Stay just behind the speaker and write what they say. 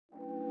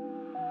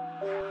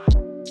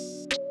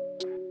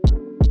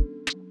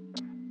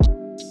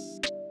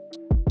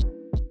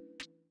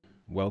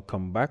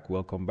welcome back.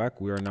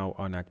 We are now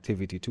on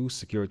activity 2,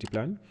 security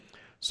plan.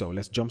 So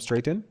let's jump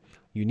straight in.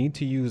 You need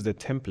to use the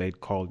template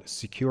called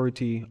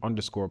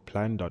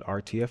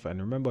security_plan.rtf. And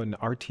remember, an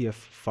RTF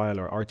file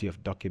or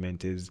RTF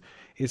document is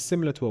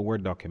similar to a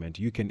Word document.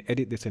 You can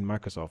edit this in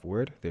Microsoft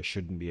Word. There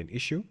shouldn't be an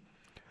issue.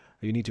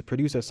 You need to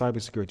produce a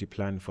cybersecurity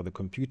plan for the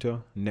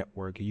computer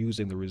network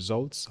using the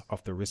results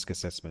of the risk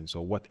assessment. So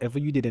whatever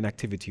you did in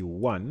activity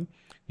 1,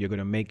 you're going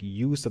to make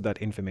use of that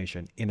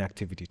information in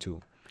activity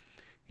 2.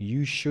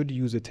 You should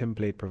use a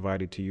template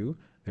provided to you.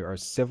 There are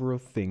several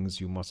things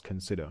you must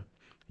consider.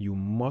 You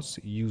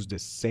must use the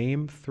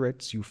same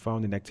threats you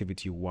found in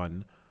activity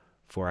 1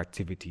 for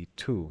activity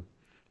 2.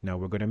 Now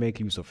we're going to make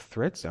use of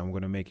threats and we're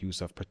going to make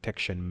use of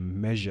protection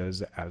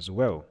measures as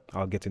well.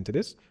 I'll get into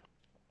this.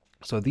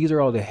 So these are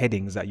all the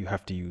headings that you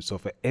have to use. So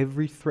for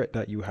every threat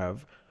that you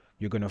have,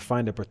 you're going to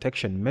find a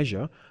protection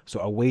measure, so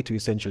a way to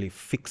essentially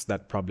fix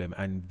that problem.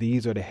 And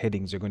these are the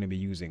headings you're going to be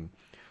using.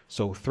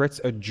 So threats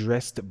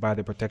addressed by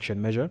the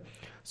protection measure.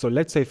 So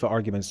let's say, for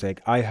argument's sake,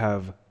 I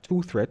have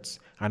 2 threats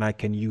and I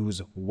can use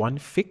 1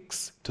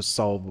 fix to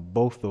solve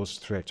both those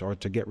threats or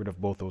to get rid of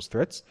both those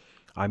threats.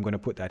 I'm going to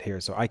put that here.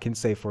 So I can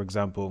say, for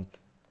example,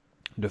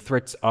 the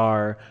threats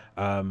are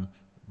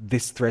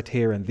this threat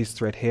here and this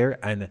threat here,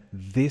 and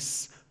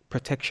this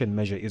protection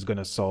measure is going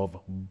to solve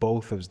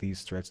both of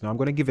these threats. Now I'm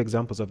going to give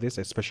examples of this,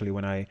 especially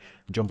when I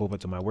jump over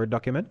to my Word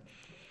document.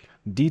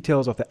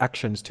 Details of the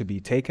actions to be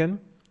taken,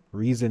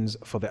 reasons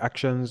for the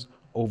actions,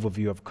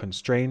 overview of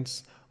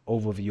constraints,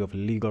 overview of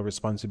legal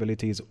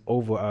responsibilities,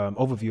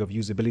 overview of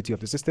usability of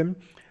the system,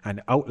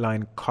 and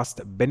outline cost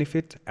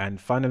benefit.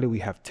 And finally, we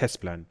have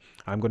test plan.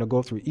 I'm going to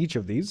go through each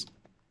of these.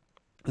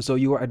 So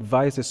you are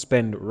advised to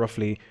spend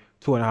roughly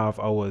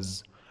 2.5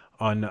 hours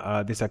on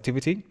this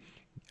activity.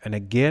 And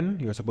again,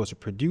 you're supposed to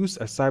produce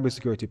a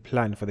cybersecurity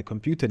plan for the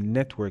computer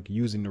network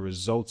using the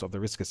results of the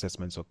risk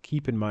assessment. So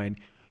keep in mind,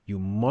 you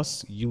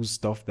must use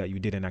stuff that you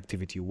did in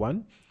activity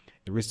 1,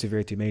 the risk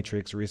severity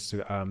matrix,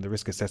 the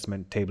risk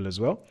assessment table as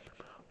well.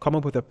 Come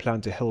up with a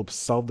plan to help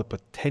solve the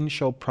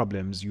potential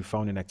problems you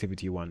found in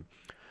activity 1.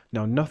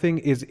 Now, nothing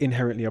is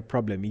inherently a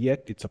problem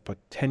yet. It's a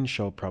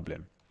potential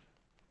problem.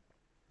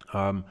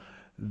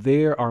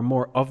 There are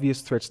more obvious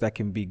threats that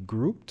can be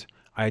grouped.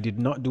 I did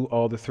not do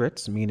all the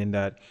threats, meaning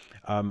that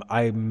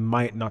I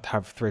might not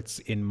have threats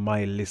in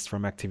my list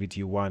from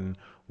activity 1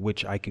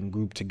 which I can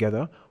group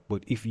together.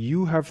 But if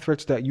you have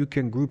threats that you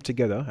can group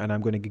together, and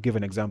I'm going to give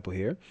an example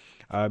here,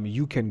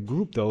 you can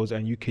group those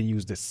and you can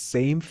use the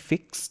same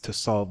fix to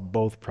solve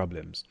both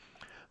problems.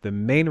 The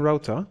main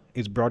router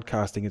is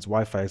broadcasting its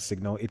Wi-Fi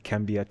signal. It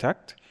can be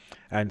attacked,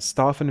 and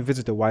staff and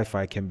visitor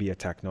Wi-Fi can be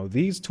attacked. Now,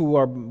 these two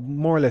are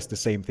more or less the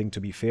same thing,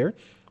 to be fair,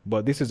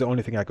 but this is the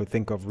only thing I could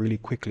think of really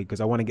quickly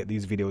because I want to get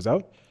these videos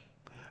out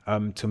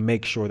to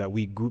make sure that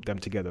we group them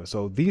together.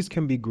 So these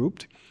can be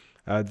grouped.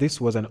 This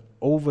was an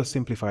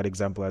oversimplified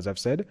example, as I've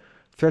said.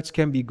 Threats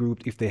can be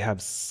grouped if they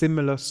have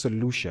similar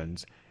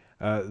solutions.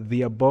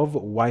 The above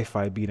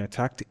Wi-Fi being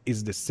attacked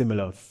is the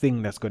similar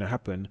thing that's going to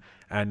happen,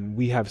 and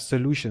we have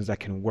solutions that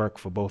can work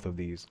for both of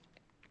these.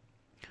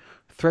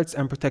 Threats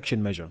and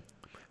protection measure.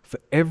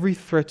 For every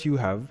threat you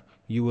have,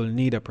 you will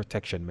need a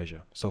protection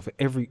measure. So for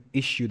every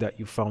issue that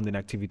you found in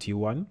activity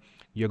 1,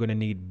 you're going to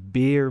need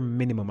bare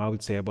minimum, I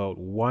would say about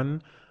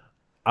 1.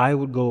 I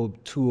would go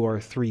 2 or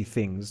 3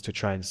 things to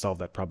try and solve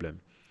that problem.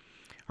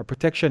 A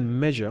protection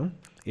measure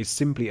is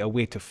simply a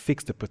way to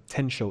fix the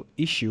potential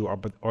issue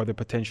or the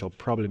potential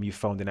problem you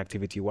found in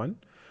activity 1.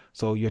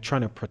 So you're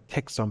trying to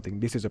protect something.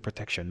 This is a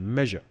protection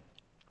measure.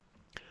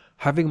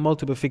 Having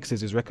multiple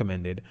fixes is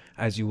recommended,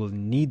 as you will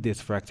need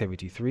this for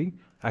activity 3.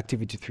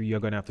 Activity 3, you're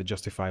going to have to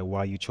justify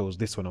why you chose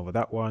this one over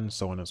that one,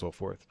 so on and so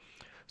forth.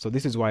 So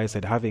this is why I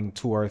said having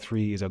 2 or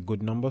 3 is a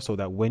good number, so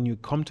that when you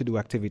come to do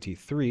activity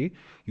 3,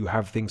 you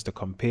have things to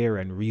compare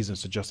and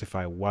reasons to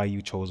justify why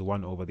you chose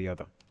one over the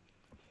other.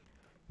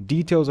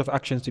 Details of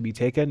actions to be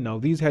taken. Now,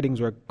 these headings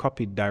were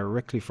copied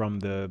directly from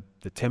the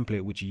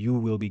template which you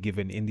will be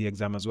given in the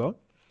exam as well.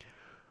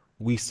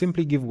 We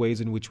simply give ways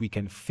in which we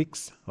can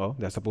fix,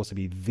 that's supposed to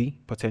be the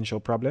potential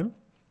problem.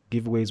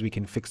 Give ways we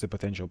can fix the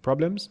potential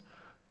problems.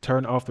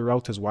 Turn off the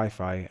router's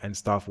Wi-Fi and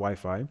staff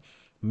Wi-Fi.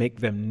 Make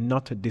them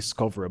not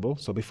discoverable.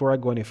 So before I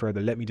go any further,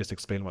 let me just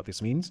explain what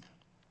this means.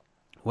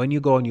 When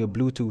you go on your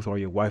Bluetooth or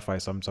your Wi-Fi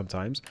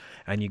sometimes,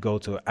 and you go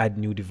to add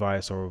new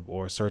device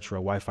or search for a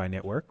Wi-Fi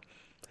network,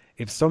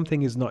 if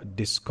something is not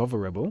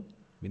discoverable, I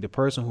mean, the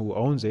person who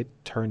owns it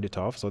turned it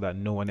off so that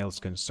no one else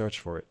can search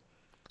for it.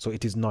 So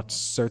it is not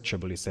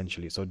searchable,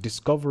 essentially. So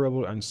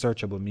discoverable and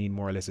searchable mean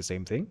more or less the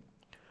same thing.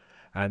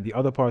 And the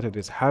other part of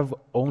this, have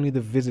only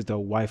the visitor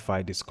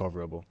Wi-Fi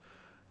discoverable.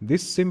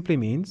 This simply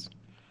means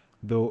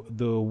the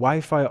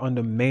Wi-Fi on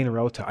the main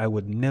router, I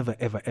would never,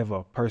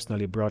 ever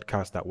personally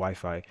broadcast that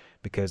Wi-Fi,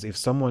 because if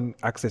someone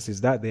accesses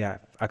that, they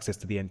have access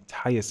to the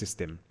entire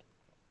system.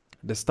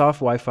 The staff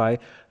Wi-Fi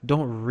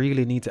don't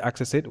really need to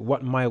access it.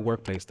 What my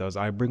workplace does,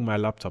 I bring my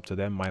laptop to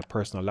them, my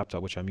personal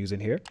laptop, which I'm using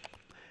here.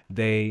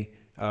 They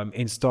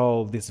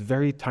install this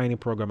very tiny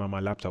program on my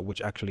laptop,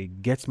 which actually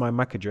gets my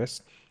MAC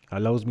address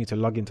allows me to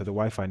log into the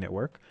Wi-Fi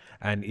network,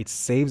 and it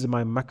saves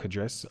my MAC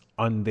address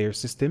on their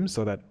system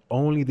so that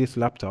only this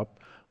laptop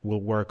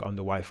will work on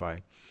the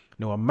Wi-Fi.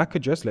 Now, a MAC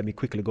address, let me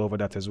quickly go over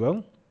that as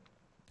well.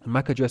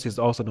 MAC address is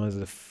also known as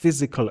a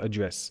physical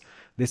address.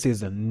 This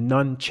is a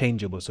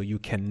non-changeable, so you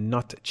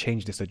cannot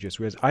change this address.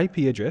 Whereas IP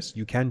address,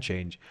 you can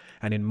change.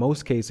 And in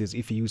most cases,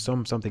 if you use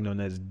something known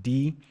as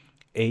DHCP,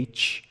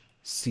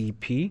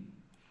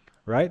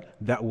 right,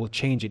 that will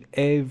change it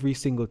every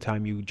single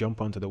time you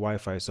jump onto the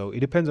Wi-Fi. So it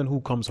depends on who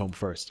comes home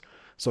first.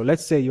 So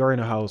let's say you're in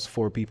a house,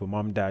 4 people,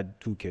 mom, dad,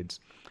 2 kids.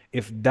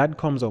 If dad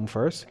comes home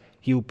first,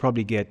 he'll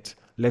probably get,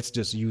 let's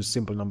just use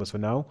simple numbers for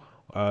now,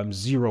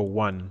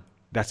 01.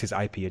 That's his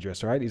IP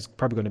address, right? It's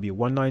probably going to be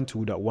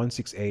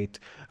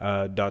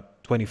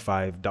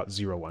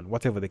 192.168.25.01,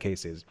 whatever the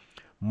case is.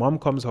 Mom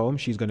comes home,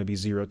 she's going to be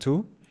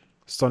 02.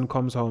 Son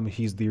comes home,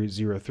 he's the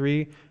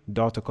 03.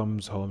 Daughter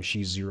comes home,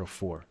 she's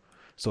 04.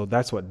 So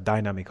that's what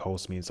dynamic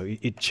host means. So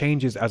it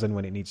changes as and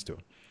when it needs to.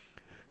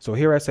 So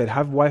here I said,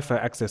 have Wi-Fi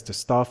access to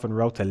staff and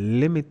router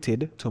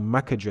limited to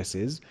MAC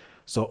addresses.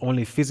 So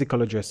only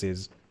physical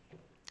addresses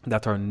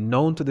that are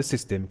known to the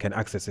system can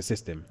access the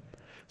system.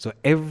 So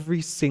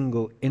every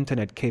single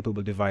internet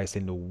capable device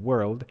in the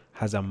world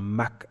has a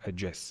MAC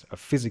address, a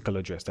physical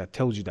address that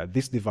tells you that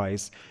this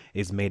device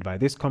is made by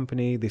this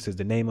company, this is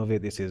the name of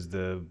it, this is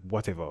the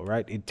whatever,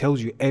 right? It tells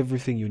you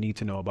everything you need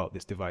to know about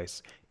this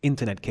device,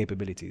 internet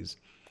capabilities.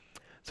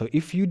 So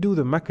if you do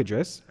the MAC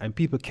address and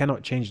people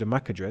cannot change the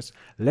MAC address,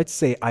 let's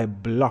say I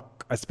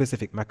block a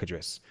specific MAC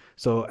address.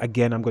 So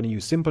again, I'm going to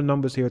use simple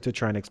numbers here to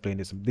try and explain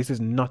this. This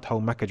is not how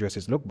MAC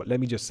addresses look, but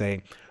let me just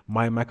say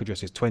my MAC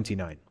address is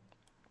 29.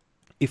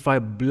 If I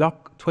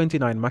block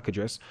 29 MAC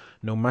address,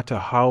 no matter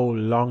how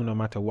long, no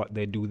matter what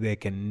they do, they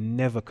can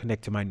never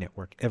connect to my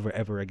network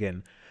ever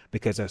again.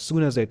 Because as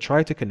soon as they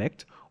try to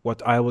connect, what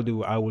I will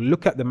do, I will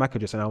look at the MAC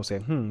address and I will say,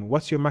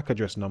 what's your MAC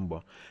address number?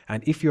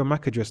 And if your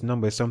MAC address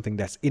number is something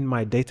that's in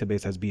my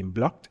database has been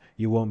blocked,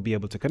 you won't be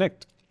able to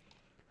connect.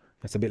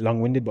 That's a bit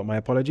long-winded, but my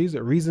apologies.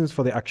 Reasons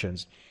for the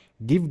actions.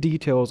 Give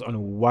details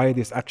on why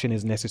this action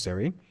is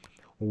necessary.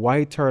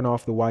 Why turn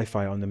off the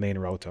Wi-Fi on the main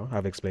router?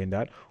 I've explained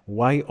that.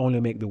 Why only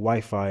make the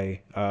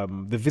Wi-Fi,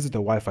 the visitor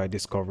Wi-Fi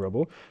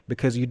discoverable?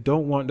 Because you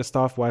don't want the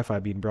staff Wi-Fi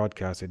being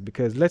broadcasted.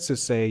 Because let's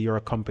just say you're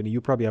a company, you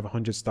probably have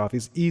 100 staff.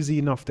 It's easy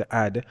enough to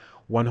add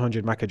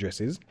 100 MAC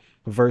addresses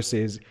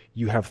versus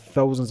you have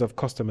thousands of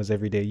customers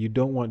every day. You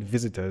don't want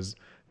visitors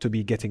to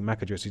be getting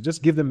MAC addresses.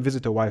 Just give them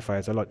visitor Wi-Fi.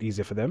 It's a lot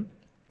easier for them.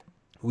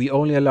 We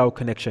only allow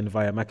connection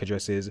via MAC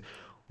addresses.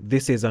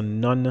 This is a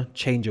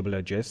non-changeable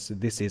address.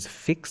 This is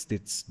fixed.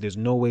 There's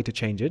no way to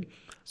change it.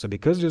 So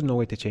because there's no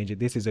way to change it,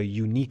 this is a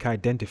unique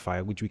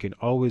identifier, which we can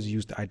always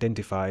use to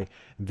identify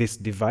this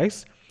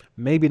device.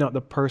 Maybe not the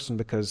person,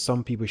 because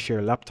some people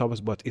share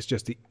laptops, but it's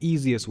just the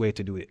easiest way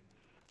to do it.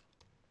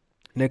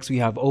 Next, we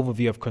have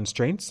overview of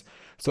constraints.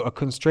 So a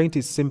constraint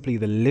is simply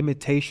the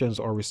limitations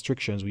or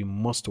restrictions we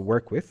must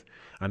work with.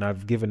 And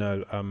I've given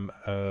a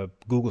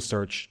Google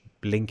search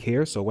link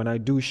here. So when I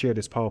do share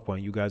this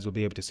PowerPoint, you guys will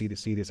be able to see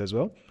this as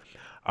well.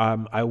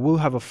 I will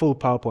have a full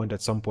PowerPoint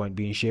at some point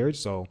being shared,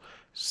 so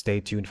stay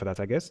tuned for that,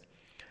 I guess.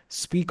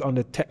 Speak on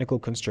the technical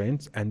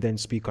constraints and then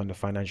speak on the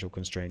financial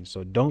constraints.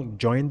 So don't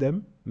join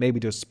them. Maybe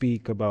just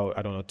speak about,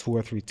 I don't know, 2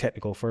 or 3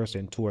 technical first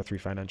and 2 or 3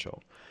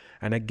 financial.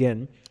 And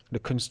again, the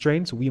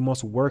constraints, we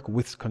must work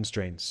with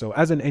constraints. So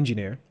as an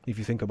engineer, if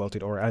you think about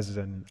it, or as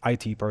an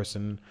IT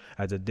person,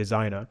 as a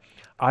designer,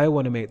 I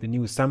want to make the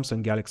new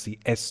Samsung Galaxy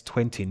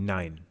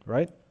S29,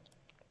 right?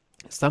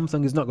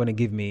 Samsung is not going to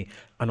give me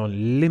an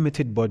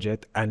unlimited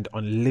budget and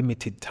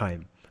unlimited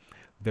time.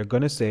 They're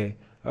going to say,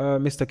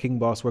 Mr. King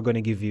Boss, we're going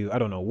to give you, I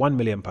don't know, £1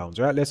 million,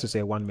 right? Let's just say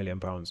 £1 million.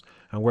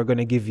 And we're going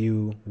to give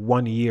you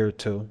 1 year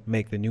to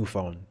make the new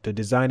phone, to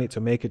design it,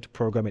 to make it, to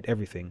program it,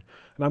 everything.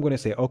 And I'm going to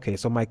say, okay,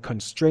 so my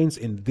constraints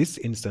in this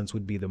instance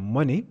would be the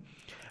money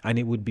and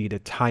it would be the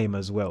time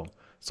as well.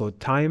 So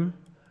time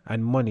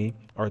and money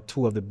are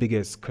 2 of the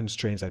biggest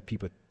constraints that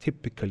people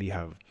typically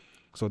have.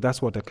 So that's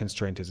what a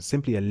constraint is. It's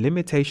simply a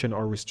limitation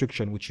or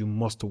restriction which you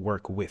must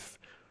work with.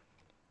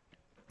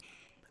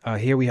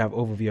 Here we have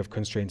overview of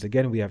constraints.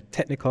 Again, we have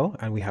technical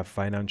and we have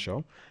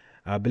financial.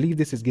 I believe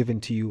this is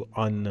given to you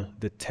on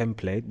the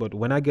template, but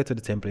when I get to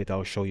the template,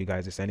 I'll show you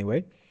guys this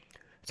anyway.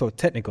 So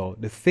technical,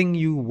 the thing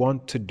you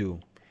want to do,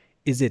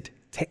 is it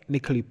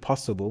technically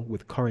possible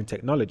with current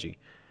technology?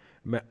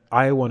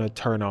 I want to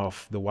turn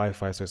off the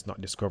Wi-Fi so it's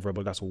not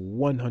discoverable. That's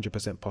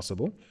 100%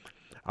 possible.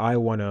 I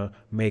want to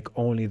make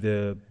only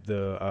the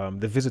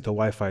visitor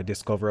Wi-Fi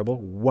discoverable,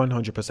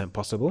 100%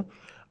 possible.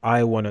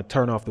 I want to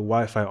turn off the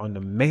Wi-Fi on the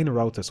main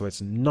router so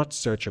it's not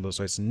searchable,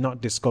 so it's not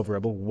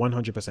discoverable,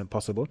 100%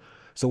 possible.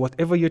 So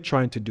whatever you're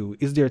trying to do,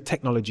 is there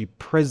technology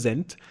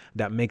present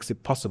that makes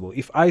it possible?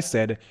 If I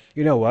said,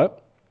 you know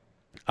what,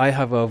 I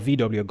have a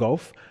VW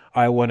Golf,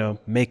 I want to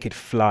make it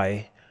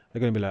fly,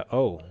 they're going to be like,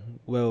 oh,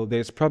 well,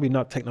 there's probably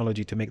not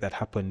technology to make that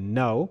happen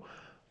now.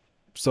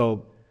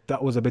 So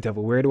that was a bit of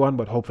a weird one,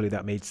 but hopefully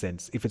that made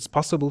sense. If it's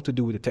possible to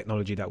do with the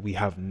technology that we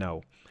have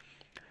now.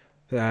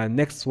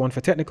 Next one for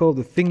technical,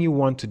 the thing you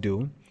want to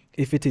do,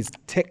 if it is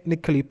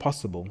technically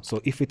possible,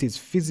 so if it is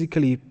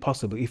physically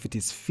possible, if it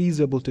is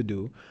feasible to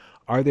do,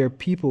 are there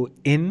people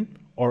in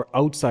or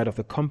outside of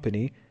the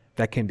company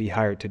that can be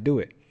hired to do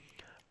it?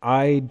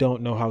 I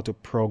don't know how to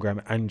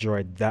program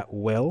Android that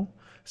well.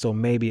 So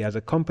maybe as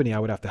a company, I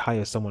would have to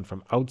hire someone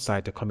from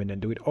outside to come in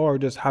and do it, or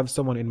just have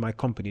someone in my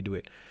company do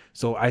it.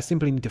 So I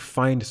simply need to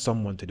find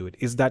someone to do it.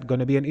 Is that going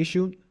to be an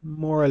issue?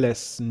 More or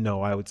less,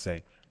 no, I would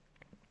say.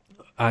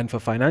 And for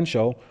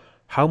financial,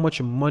 how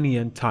much money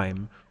and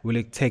time will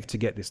it take to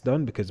get this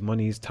done? Because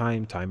money is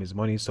time, time is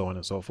money, so on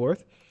and so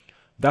forth.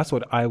 That's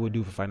what I would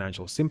do for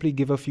financial. Simply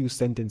give a few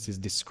sentences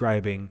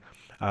describing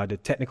the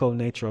technical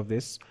nature of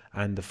this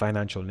and the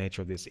financial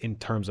nature of this in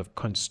terms of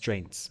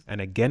constraints.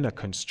 And again, a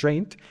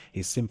constraint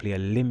is simply a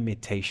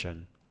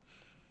limitation.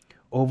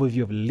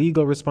 Overview of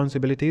legal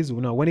responsibilities.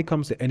 Now, when it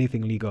comes to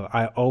anything legal,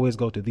 I always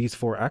go to these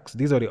 4 acts.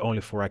 These are the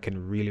only 4 I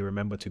can really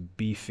remember, to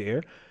be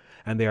fair.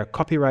 And they are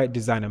Copyright,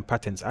 Design and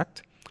Patents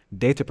Act,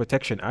 Data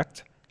Protection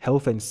Act,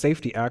 Health and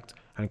Safety Act,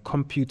 and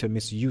Computer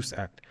Misuse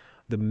Act.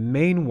 The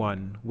main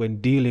one when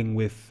dealing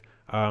with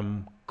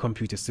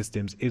computer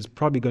systems is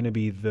probably going to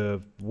be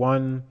the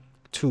 1,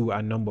 2,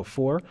 and number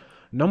 4.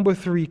 Number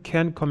 3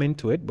 can come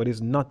into it, but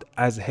it's not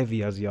as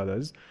heavy as the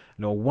others.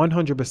 No,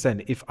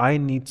 100%. If I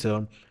need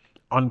to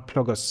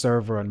unplug a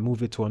server and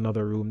move it to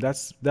another room,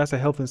 that's a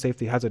health and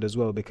safety hazard as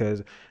well,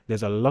 because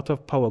there's a lot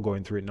of power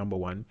going through it. Number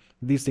 1,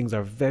 these things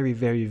are very,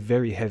 very,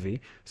 very heavy.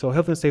 So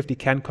health and safety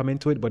can come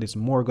into it, but it's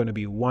more going to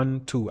be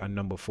 1, 2, and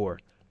number 4.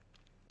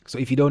 So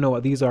if you don't know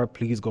what these are,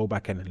 please go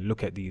back and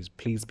look at these.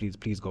 Please, please,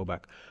 please go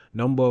back.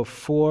 Number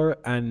 4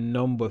 and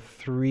number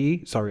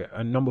 3,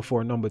 and number 4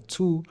 and number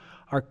 2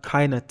 are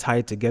kind of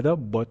tied together,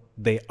 but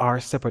they are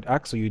separate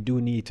acts. So you do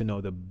need to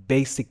know the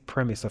basic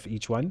premise of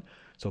each one.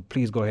 So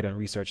please go ahead and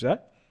research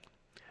that.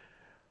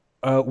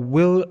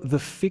 Will the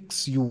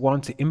fix you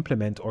want to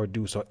implement or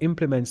do? So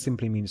implement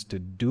simply means to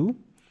do.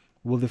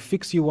 Will the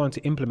fix you want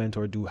to implement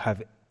or do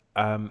have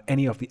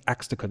any of the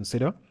acts to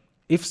consider?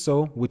 If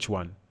so, which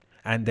one?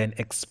 And then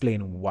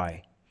explain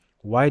why.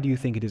 Why do you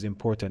think it is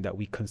important that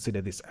we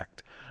consider this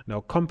act?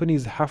 Now,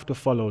 companies have to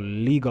follow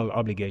legal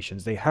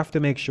obligations. They have to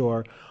make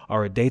sure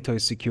our data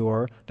is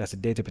secure. That's the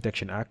Data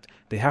Protection Act.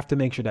 They have to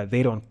make sure that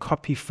they don't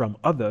copy from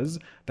others.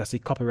 That's the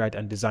Copyright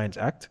and Designs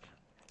Act.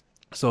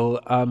 So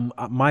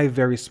my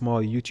very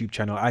small YouTube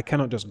channel, I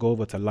cannot just go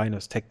over to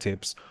Linus Tech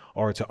Tips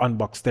or to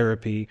Unbox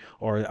Therapy,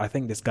 or I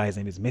think this guy's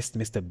name is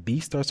Mr.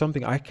 Beast or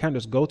something. I can't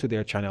just go to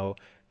their channel,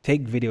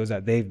 take videos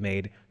that they've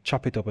made,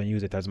 chop it up and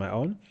use it as my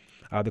own.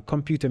 The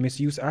Computer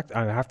Misuse Act,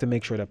 I have to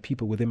make sure that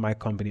people within my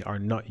company are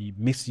not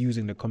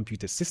misusing the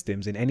computer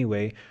systems in any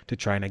way to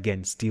try and,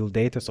 again, steal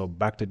data. So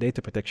back to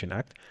Data Protection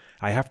Act,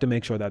 I have to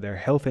make sure that there are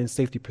health and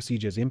safety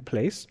procedures in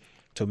place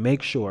to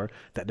make sure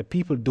that the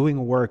people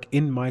doing work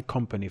in my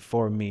company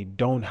for me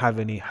don't have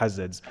any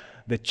hazards.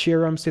 The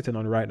chair I'm sitting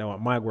on right now at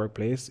my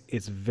workplace,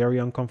 it's very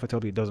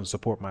uncomfortable. It doesn't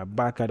support my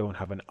back. I don't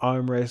have an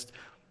armrest.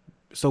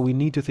 So we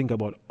need to think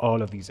about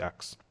all of these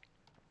acts.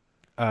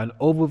 An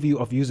overview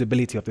of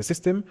usability of the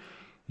system.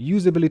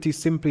 Usability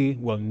simply,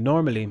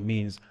 normally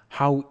means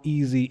how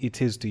easy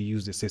it is to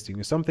use the system.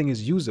 If something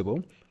is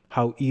usable,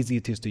 how easy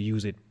it is to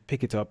use it,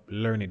 pick it up,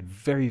 learn it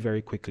very,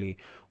 very quickly.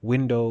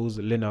 Windows,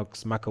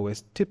 Linux,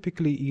 macOS,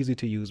 typically easy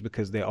to use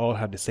because they all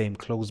have the same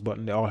close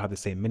button, they all have the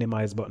same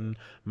minimize button,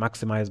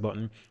 maximize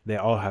button, they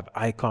all have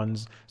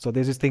icons. So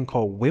there's this thing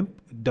called WIMP,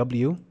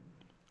 W-I-M-P,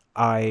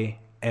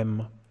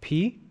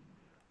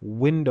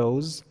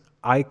 Windows,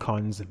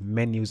 icons,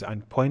 menus,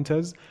 and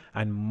pointers,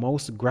 and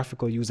most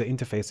graphical user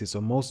interfaces. So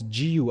most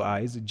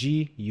GUIs,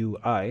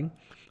 GUI,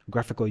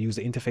 graphical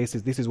user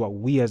interfaces, this is what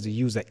we as the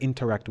user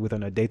interact with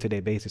on a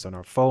day-to-day basis on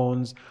our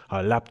phones,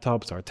 our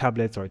laptops, our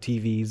tablets, our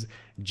TVs,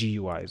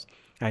 GUIs.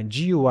 And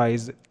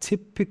GUIs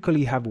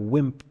typically have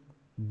WIMP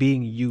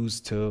being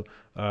used to,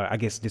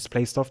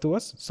 display stuff to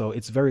us. So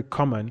it's very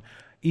common.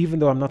 Even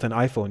though I'm not an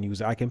iPhone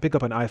user, I can pick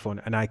up an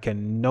iPhone and I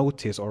can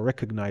notice or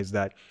recognize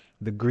that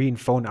the green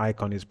phone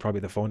icon is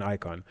probably the phone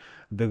icon.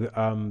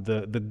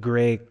 The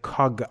gray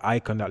cog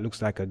icon that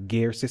looks like a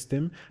gear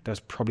system, that's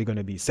probably going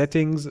to be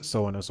settings,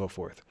 so on and so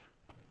forth.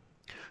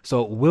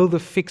 So will the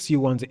fix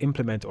you want to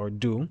implement or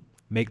do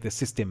make the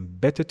system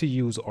better to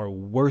use or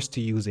worse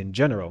to use in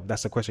general?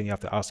 That's the question you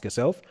have to ask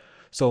yourself.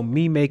 So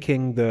me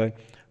making the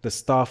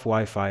staff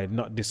Wi-Fi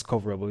not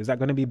discoverable, is that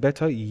going to be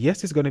better?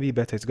 Yes, it's going to be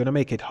better. It's going to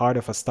make it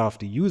harder for staff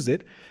to use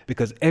it,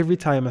 because every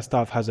time a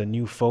staff has a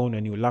new phone,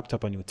 a new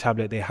laptop, a new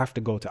tablet, they have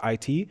to go to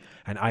IT,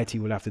 and IT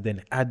will have to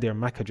then add their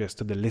MAC address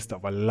to the list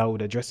of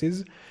allowed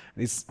addresses.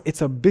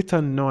 It's a bit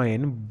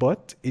annoying,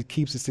 but it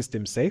keeps the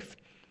system safe.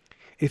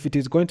 If it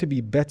is going to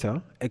be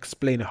better,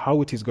 explain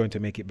how it is going to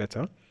make it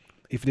better.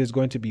 If it is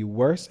going to be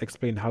worse,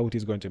 explain how it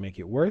is going to make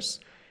it worse.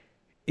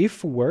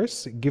 If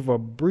worse, give a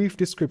brief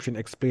description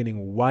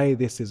explaining why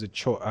this is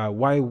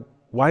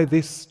why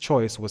this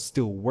choice was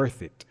still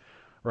worth it,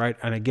 right?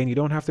 And again, you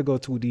don't have to go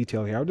too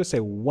detailed here. I'll just say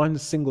one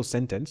single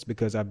sentence,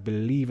 because I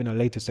believe in a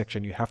later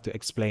section you have to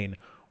explain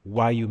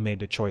why you made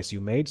the choice you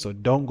made. So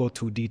don't go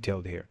too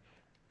detailed here.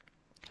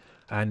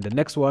 And the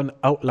next one,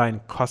 outline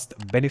cost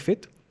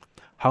benefit.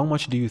 How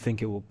much do you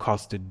think it will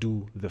cost to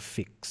do the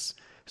fix?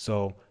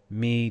 So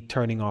me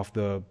turning off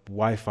the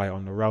Wi-Fi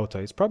on the router,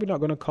 it's probably not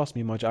going to cost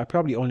me much. I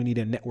probably only need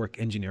a network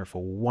engineer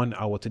for 1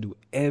 hour to do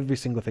every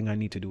single thing I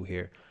need to do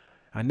here.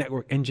 A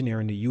network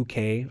engineer in the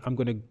UK, I'm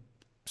going to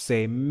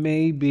say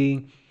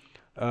maybe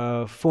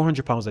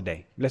 £400 a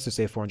day. Let's just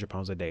say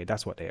 £400 a day.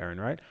 That's what they earn,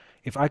 right?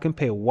 If I can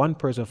pay one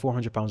person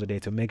 £400 a day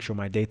to make sure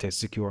my data is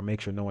secure,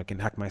 make sure no one can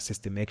hack my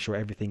system, make sure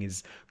everything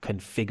is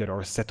configured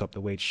or set up the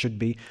way it should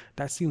be,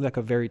 that seems like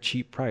a very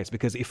cheap price.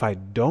 Because if I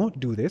don't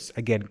do this,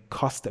 again,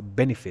 cost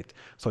benefit.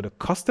 So the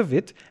cost of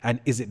it, and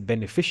is it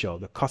beneficial?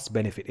 The cost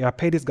benefit. If I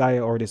pay this guy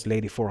or this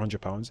lady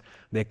 £400,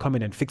 they come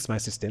in and fix my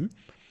system,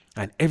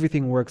 and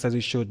everything works as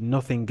it should.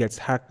 Nothing gets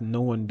hacked. No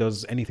one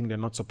does anything they're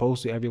not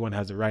supposed to. Everyone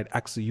has the right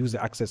access, user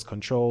access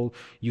control,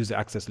 user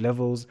access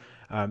levels.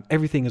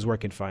 Everything is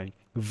working fine.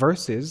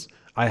 Versus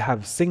I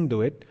have Sing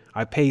do it.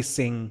 I pay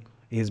Sing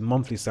his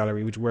monthly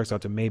salary, which works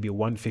out to maybe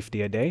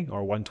 150 a day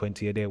or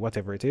 120 a day,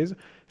 whatever it is.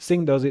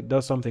 Sing does it,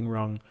 does something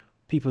wrong.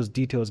 People's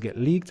details get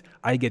leaked.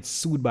 I get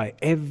sued by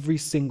every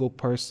single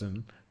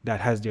person that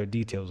has their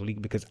details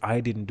leaked because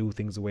I didn't do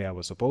things the way I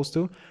was supposed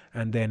to.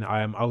 And then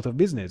I am out of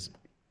business.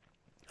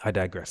 I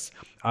digress.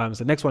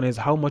 So next one is,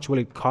 how much will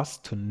it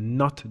cost to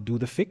not do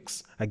the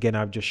fix? Again,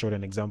 I've just showed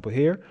an example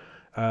here.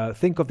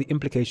 Think of the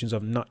implications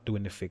of not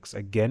doing the fix.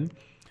 Again,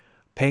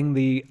 paying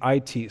the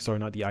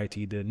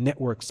the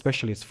network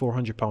specialist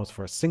 £400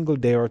 for a single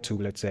day or two,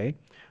 let's say,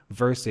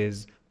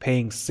 versus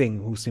paying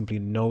Sing, who simply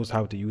knows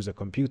how to use a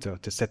computer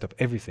to set up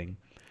everything.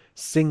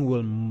 Sing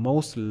will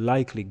most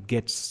likely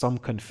get some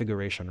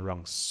configuration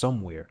wrong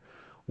somewhere.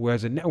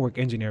 Whereas a network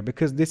engineer,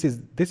 because this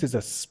is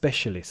a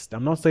specialist,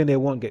 I'm not saying they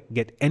won't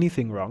get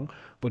anything wrong,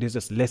 but it's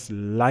just less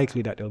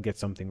likely that they'll get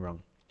something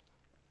wrong.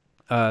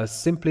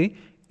 Simply,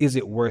 is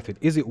it worth it?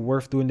 Is it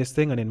worth doing this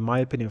thing? And in my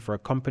opinion, for a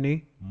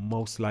company,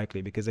 most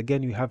likely, because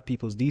again, you have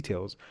people's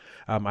details.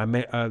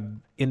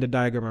 In the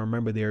diagram, I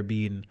remember there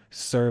being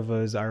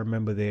servers. I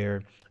remember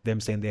them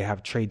saying they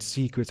have trade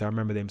secrets. I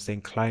remember them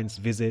saying clients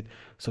visit.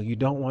 So you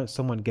don't want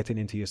someone getting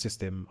into your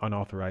system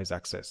unauthorized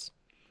access.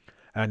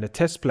 And the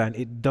test plan,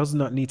 it does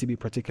not need to be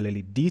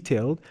particularly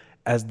detailed,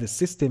 as the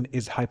system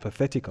is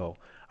hypothetical.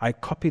 I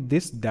copied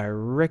this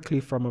directly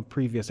from a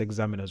previous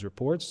examiner's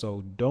report,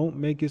 so don't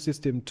make your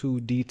system too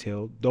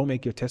detailed. Don't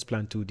make your test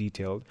plan too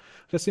detailed.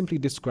 Just simply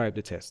describe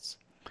the tests.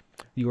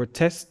 You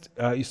test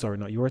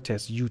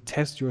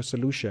your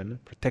solution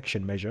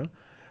protection measure.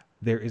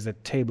 There is a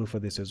table for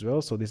this as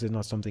well, so this is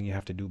not something you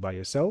have to do by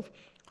yourself.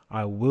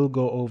 I will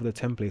go over the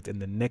template in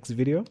the next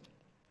video,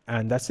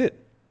 and that's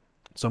it.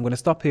 So I'm going to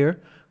stop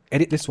here,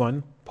 edit this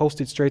one,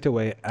 post it straight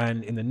away,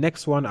 and in the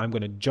next one I'm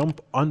going to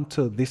jump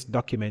onto this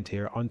document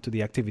here, onto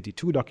the activity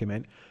 2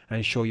 document,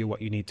 and show you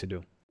what you need to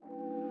do.